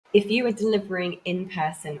If you are delivering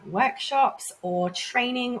in-person workshops or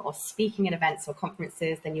training or speaking at events or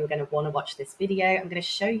conferences, then you're going to want to watch this video. I'm going to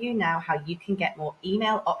show you now how you can get more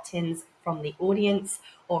email opt-ins from the audience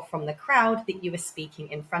or from the crowd that you are speaking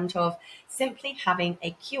in front of, simply having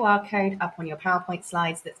a QR code up on your PowerPoint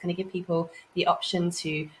slides that's going to give people the option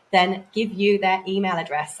to then give you their email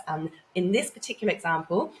address. And in this particular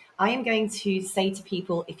example, I am going to say to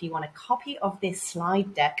people, if you want a copy of this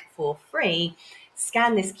slide deck for free,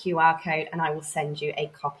 scan this QR code and I will send you a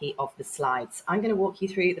copy of the slides. I'm going to walk you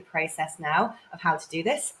through the process now of how to do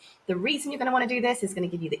this. The reason you're going to want to do this is going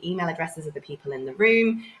to give you the email addresses of the people in the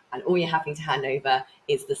room, and all you're having to hand over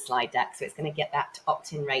is the slide deck. So it's going to get that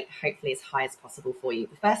opt-in rate hopefully as high as possible for you.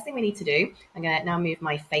 The first thing we need to do, I'm going to now move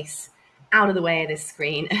my face out of the way of this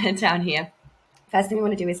screen down here. First thing we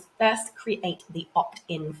want to do is first create the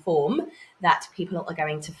opt-in form that people are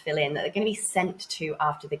going to fill in, that they're going to be sent to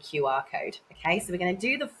after the QR code. Okay, so we're going to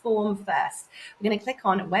do the form first. We're going to click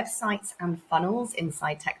on websites and funnels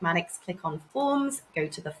inside Techmatics, click on forms, go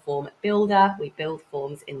to the form builder. We build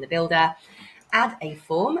forms in the builder. Add a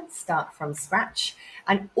form, start from scratch,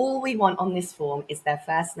 and all we want on this form is their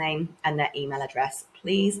first name and their email address.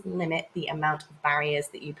 Please limit the amount of barriers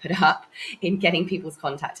that you put up in getting people's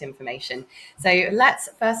contact information. So let's,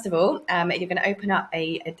 first of all, you're going to open up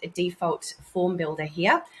a default form builder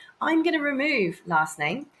here. I'm going to remove last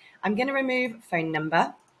name. I'm going to remove phone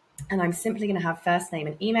number. And I'm simply going to have first name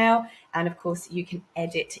and email. And of course, you can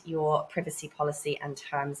edit your privacy policy and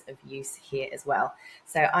terms of use here as well.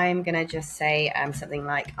 So I'm going to just say something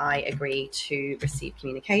like, I agree to receive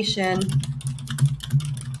communication.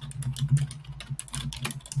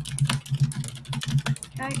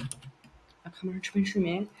 Okay. I'll come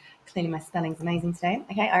on, clearly my spelling's amazing today.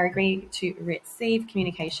 Okay, I agree to receive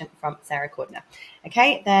communication from Sarah Cordiner.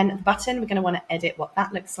 Okay, then button, we're going to want to edit what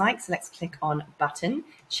that looks like. So let's click on button,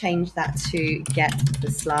 change that to get the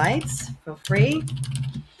slides for free.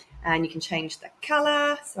 And you can change the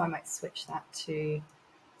color. So I might switch that to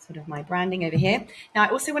sort of my branding over here. Now I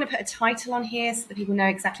also want to put a title on here so that people know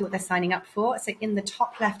exactly what they're signing up for. So in the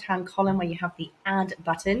top left-hand column where you have the add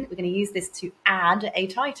button, we're going to use this to add a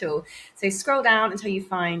title. So scroll down until you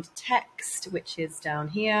find text, which is down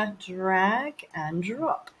here, drag and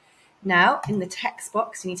drop. Now in the text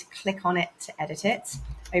box, you need to click on it to edit it.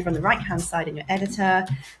 Over on the right-hand side in your editor,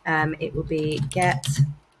 it will be get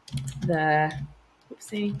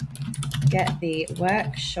the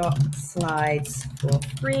workshop slides for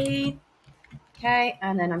free. Okay,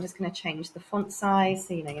 and then I'm just going to change the font size.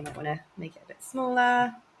 So, you might want to make it a bit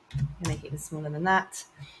smaller. Make it even smaller than that.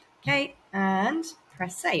 Okay, and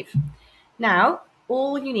press save. Now,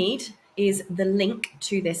 all you need is the link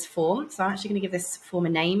to this form. So I'm actually going to give this form a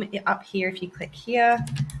name. Up here, if you click here,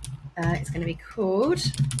 it's going to be called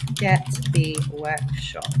Get the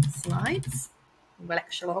Workshop Slides.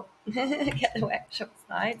 Get the workshop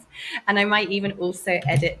slides. And I might even also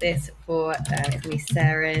edit this for it's going to be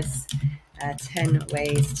Sarah's 10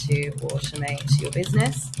 ways to automate your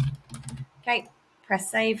business. Okay,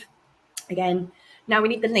 press save again. Now we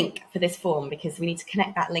need the link for this form because we need to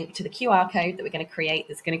connect that link to the QR code that we're going to create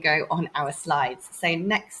that's going to go on our slides. So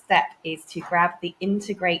next step is to grab the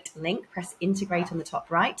integrate link, press integrate on the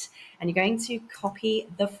top right, and you're going to copy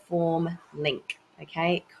the form link.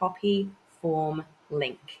 Okay, copy form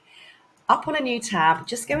link. Up on a new tab,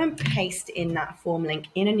 just go and paste in that form link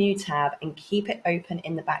in a new tab and keep it open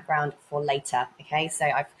in the background for later. Okay, so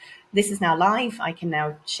this is now live. I can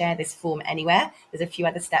now share this form anywhere. There's a few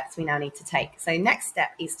other steps we now need to take. So next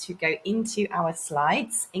step is to go into our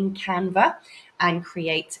slides in Canva and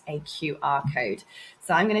create a QR code.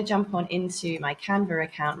 So I'm going to jump on into my Canva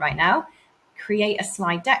account right now, create a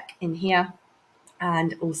slide deck in here,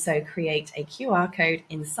 and also create a QR code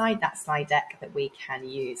inside that slide deck that we can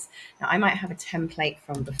use. Now, I might have a template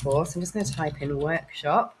from before, so I'm just going to type in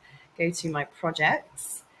workshop, go to my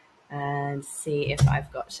projects, and see if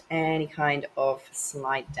I've got any kind of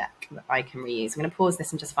slide deck that I can reuse. I'm going to pause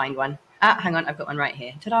this and just find one. Hang on, I've got one right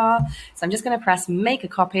here. Ta-da! So I'm just going to press make a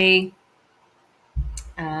copy,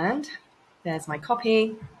 and there's my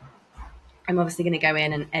copy. I'm obviously going to go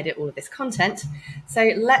in and edit all of this content.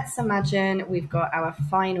 So let's imagine we've got our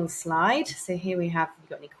final slide. So here we have, if you've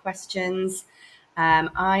got any questions,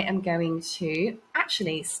 I am going to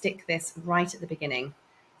actually stick this right at the beginning.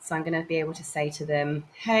 So I'm going to be able to say to them,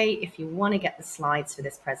 hey, if you want to get the slides for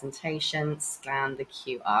this presentation, scan the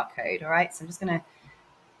QR code. All right. So I'm just going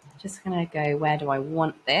to go, where do I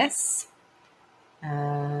want this?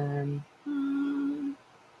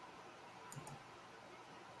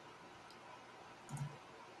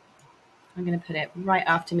 I'm going to put it right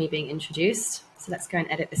after me being introduced. So let's go and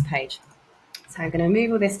edit this page. So I'm going to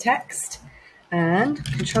move all this text and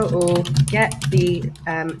Control All, get the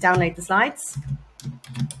download the slides.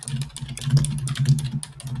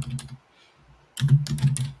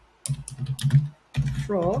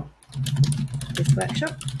 For this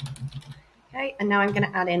workshop. Okay, and now I'm going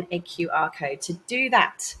to add in a QR code. To do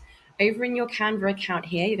that, over in your Canva account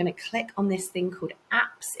here, you're going to click on this thing called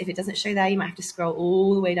apps. If it doesn't show there, you might have to scroll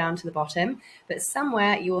all the way down to the bottom, but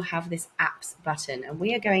somewhere you will have this apps button, and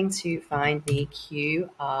we are going to find the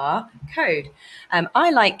QR code. I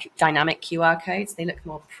like dynamic QR codes. They look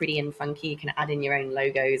more pretty and funky. You can add in your own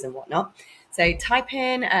logos and whatnot. So type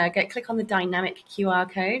in, click on the dynamic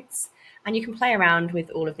QR codes, and you can play around with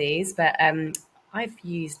all of these, but I've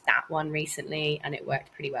used that one recently and it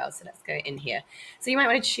worked pretty well. So let's go in here. So you might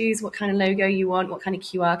want to choose what kind of logo you want, what kind of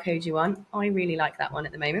QR code you want. I really like that one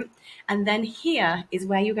at the moment. And then here is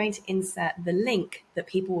where you're going to insert the link that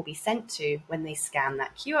people will be sent to when they scan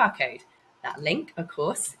that QR code. That link, of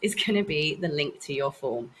course, is going to be the link to your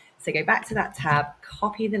form. So go back to that tab,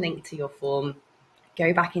 copy the link to your form,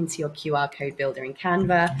 go back into your QR code builder in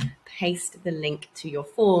Canva, paste the link to your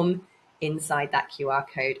form inside that QR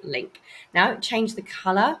code link. Now change the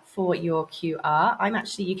color for your QR.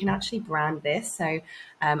 You can actually brand this. So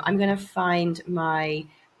I'm going to find my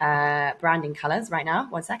branding colors right now.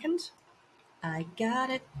 1 second. I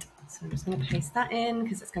got it. So I'm just going to paste that in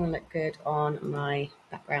because it's going to look good on my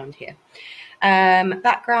background here.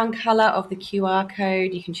 Background color of the QR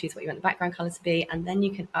code. You can choose what you want the background color to be, and then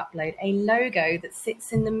you can upload a logo that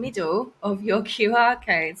sits in the middle of your QR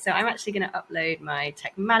code. So I'm actually going to upload my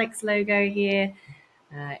Techmatics logo here,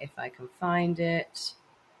 if I can find it.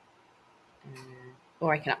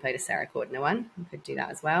 Or I can upload a Sarah Cordiner one. I could do that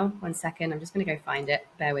as well. 1 second. I'm just going to go find it.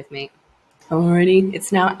 Bear with me. Alrighty,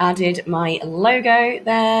 it's now added my logo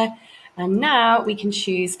there. And now we can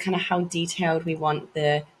choose kind of how detailed we want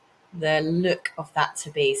the look of that to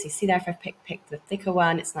be. So you see there, if I pick the thicker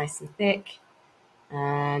one, it's nice and thick.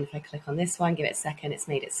 And if I click on this one, give it a second, it's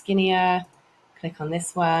made it skinnier. Click on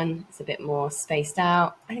this one, it's a bit more spaced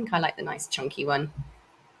out. I think I like the nice chunky one.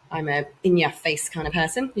 I'm a in-your-face kind of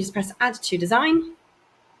person. You just press Add to Design.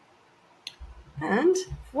 And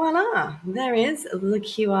voila, there is the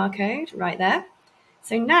QR code right there.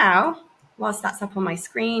 So now, whilst that's up on my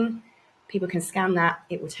screen, people can scan that.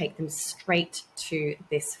 It will take them straight to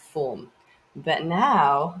this form. But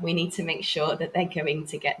now we need to make sure that they're going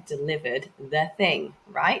to get delivered the thing,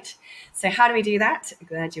 right? So how do we do that?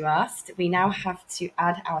 Glad you asked. We now have to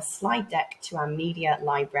add our slide deck to our media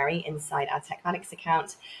library inside our Techmatics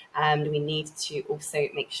account. And we need to also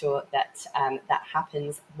make sure that that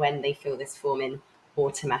happens when they fill this form in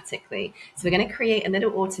automatically. So we're going to create a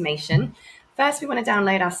little automation. First, we want to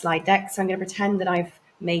download our slide deck. So I'm going to pretend that I've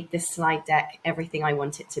made this slide deck everything I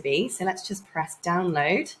want it to be. So let's just press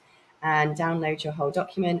download and download your whole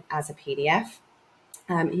document as a PDF.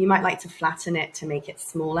 You might like to flatten it to make it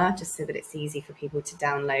smaller, just so that it's easy for people to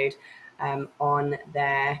download on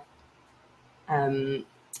their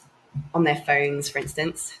phones, for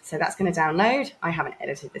instance. So that's going to download. I haven't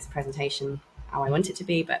edited this presentation how I want it to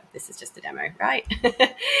be, but this is just a demo, right?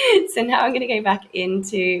 So now I'm going to go back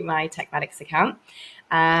into my Techmatics account.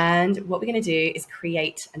 And what we're going to do is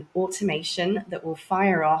create an automation that will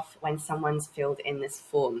fire off when someone's filled in this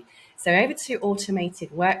form. So over to automated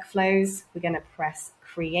workflows, we're going to press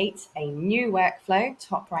create a new workflow,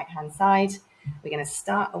 top right-hand side. We're going to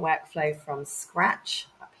start a workflow from scratch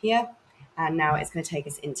up here. And now it's going to take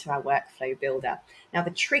us into our workflow builder. Now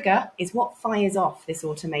the trigger is what fires off this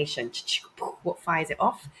automation. What fires it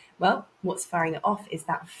off? Well, what's firing it off is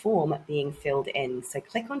that form being filled in. So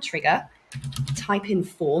click on trigger, type in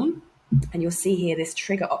form, and you'll see here this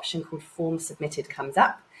trigger option called form submitted comes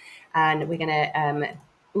up. And we're going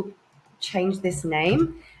to change this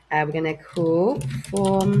name. We're going to call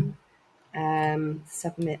form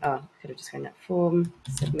submit. Oh, could have just gone that form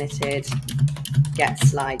submitted get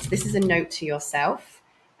slides. This is a note to yourself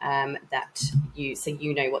so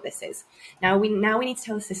you know what this is. Now we need to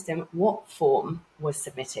tell the system what form was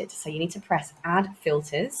submitted. So you need to press add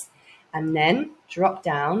filters and then drop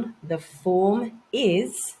down the form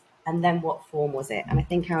is, and then what form was it? And I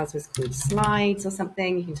think ours was called slides or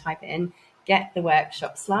something. You can type it in, get the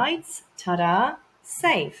workshop slides, ta-da,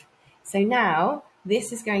 save. So now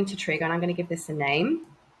this is going to trigger, and I'm going to give this a name,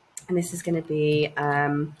 and this is going to be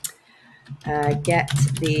get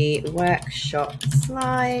the workshop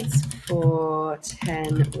slides for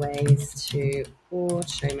 10 ways to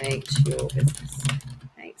automate your business.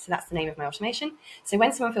 Okay, so that's the name of my automation. So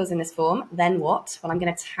when someone fills in this form, then what? Well, I'm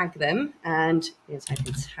going to tag them, and I'm going to type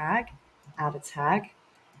in tag, add a tag,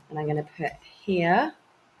 and I'm going to put here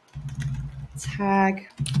tag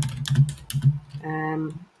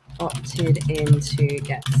Opted in to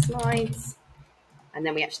get slides, and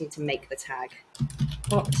then we actually need to make the tag.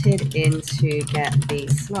 Opted in to get the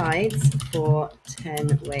slides for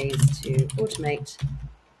 10 ways to automate.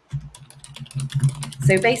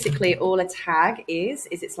 So basically all a tag is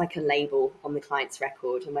it's like a label on the client's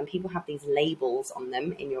record. And when people have these labels on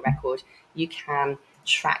them in your record, you can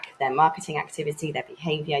track their marketing activity, their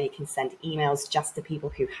behavior. You can send emails just to people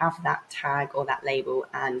who have that tag or that label,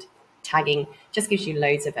 and tagging just gives you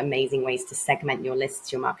loads of amazing ways to segment your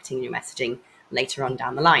lists, your marketing, your messaging later on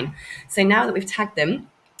down the line. So now that we've tagged them,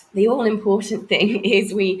 the all important thing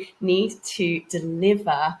is we need to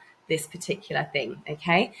deliver this particular thing.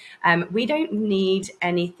 Okay. We don't need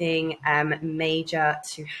anything major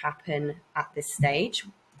to happen at this stage,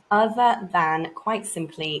 other than quite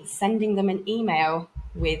simply sending them an email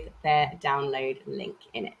with their download link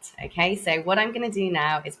in it. Okay, so what I'm going to do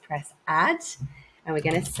now is press add, and we're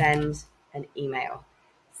going to send an email.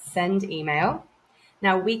 Send email.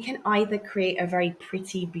 Now we can either create a very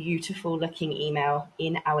pretty, beautiful looking email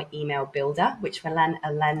in our email builder, which will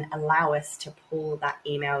then allow us to pull that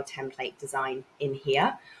email template design in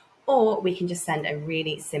here, or we can just send a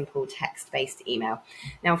really simple text-based email.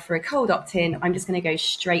 Now for a cold opt-in, I'm just going to go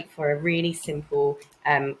straight for a really simple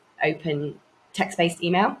open text-based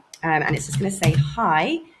email, and it's just going to say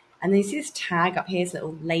hi, and then you see this tag up here, this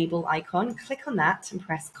little label icon. Click on that and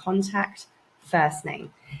press contact first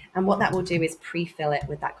name. And what that will do is pre-fill it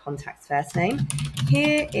with that contact's first name.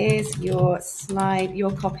 Here is your slide,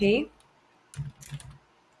 your copy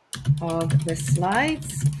of the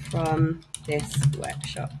slides from this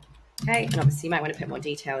workshop. Okay, and obviously you might want to put more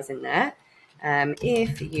details in there.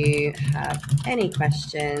 If you have any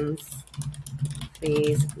questions,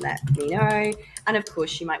 please let me know. And of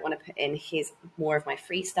course, you might want to put in, here's more of my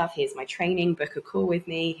free stuff, here's my training, book a call with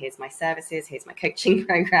me, here's my services, here's my coaching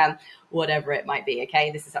program, whatever it might be. Okay,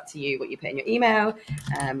 this is up to you what you put in your email,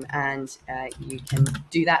 and you can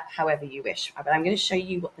do that however you wish. But I'm going to show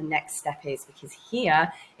you what the next step is, because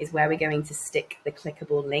here is where we're going to stick the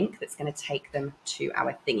clickable link that's going to take them to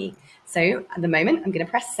our thingy. So at the moment, I'm going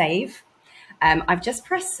to press save. I've just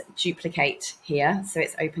pressed duplicate here, so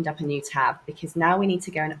it's opened up a new tab, because now we need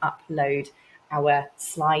to go and upload our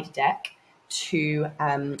slide deck to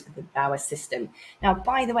our system. Now,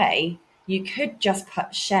 by the way, you could just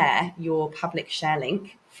share your public share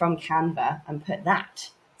link from Canva and put that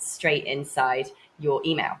straight inside your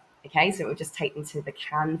email. Okay, so it will just take them to the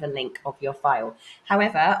Canva link of your file.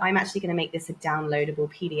 However, I'm actually going to make this a downloadable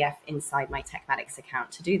PDF inside my Techmatics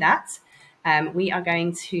account. To do that, we are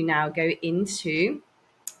going to now go into,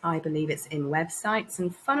 I believe it's in websites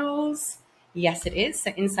and funnels. Yes, it is.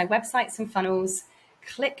 So inside websites and funnels,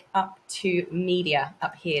 click up to media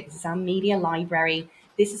up here. This is our media library.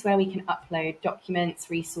 This is where we can upload documents,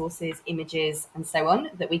 resources, images, and so on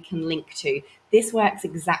that we can link to. This works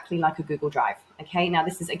exactly like a Google Drive. Okay, now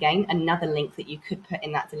this is again another link that you could put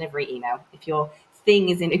in that delivery email. If your thing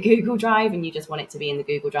is in a Google Drive and you just want it to be in the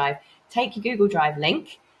Google Drive, take your Google Drive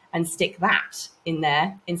link and stick that in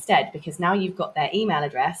there instead, because now you've got their email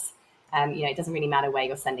address. It doesn't really matter where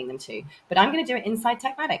you're sending them to, but I'm going to do it inside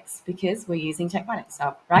Techmatics because we're using Techmatics.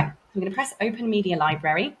 So, right, I'm going to press Open Media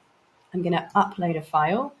Library. I'm going to upload a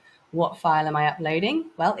file. What file am I uploading?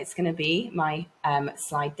 Well, it's going to be my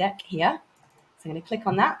slide deck here. So I'm going to click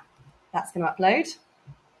on that. That's going to upload,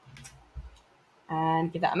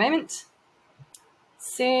 and give that a moment.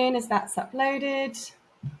 Soon as that's uploaded,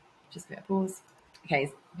 just give it a pause. Okay,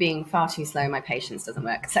 it's being far too slow, my patience doesn't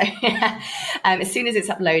work. So as soon as it's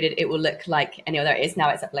uploaded, it will look like, and there it is, now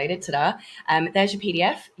it's uploaded, ta-da. There's your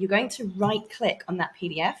PDF. You're going to right click on that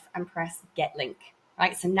PDF and press get link,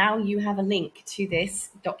 right? So now you have a link to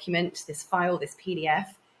this document, this file, this PDF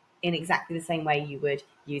in exactly the same way you would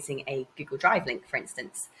using a Google Drive link, for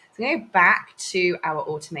instance. So go back to our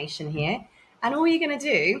automation here, and all you're going to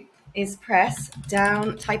do is press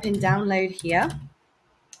down, type in download here,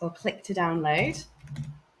 or click to download.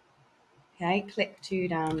 Okay, click to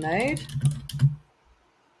download,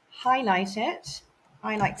 highlight it.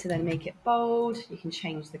 I like to then make it bold. You can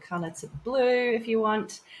change the color to blue if you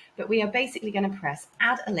want, but we are basically going to press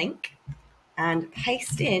add a link and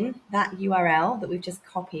paste in that URL that we've just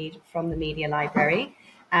copied from the media library.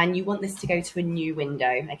 And you want this to go to a new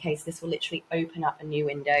window. Okay, so this will literally open up a new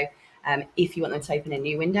window. If you want them to open a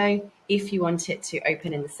new window, if you want it to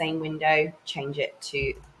open in the same window, change it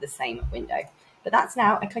to the same window. But that's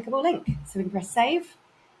now a clickable link. So we can press save.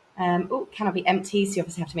 Cannot be empty. So you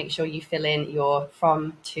obviously have to make sure you fill in your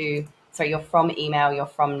from email, your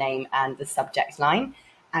from name, and the subject line.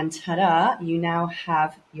 And ta-da, you now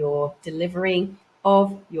have your delivery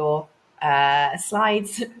of your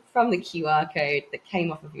slides from the QR code that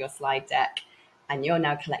came off of your slide deck, and you're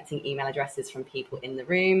now collecting email addresses from people in the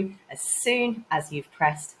room as soon as you've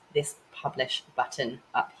pressed this publish button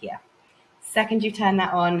up here. Second you turn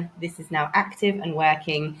that on, this is now active and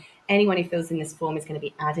working. Anyone who fills in this form is going to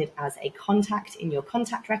be added as a contact in your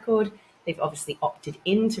contact record. They've obviously opted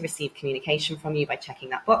in to receive communication from you by checking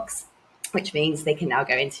that box, which means they can now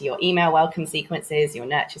go into your email welcome sequences, your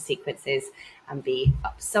nurture sequences, and be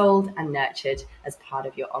upsold and nurtured as part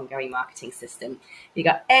of your ongoing marketing system. If you've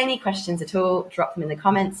got any questions at all, drop them in the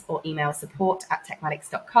comments or email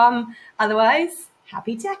support@techmatics.com. Otherwise,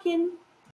 happy teching.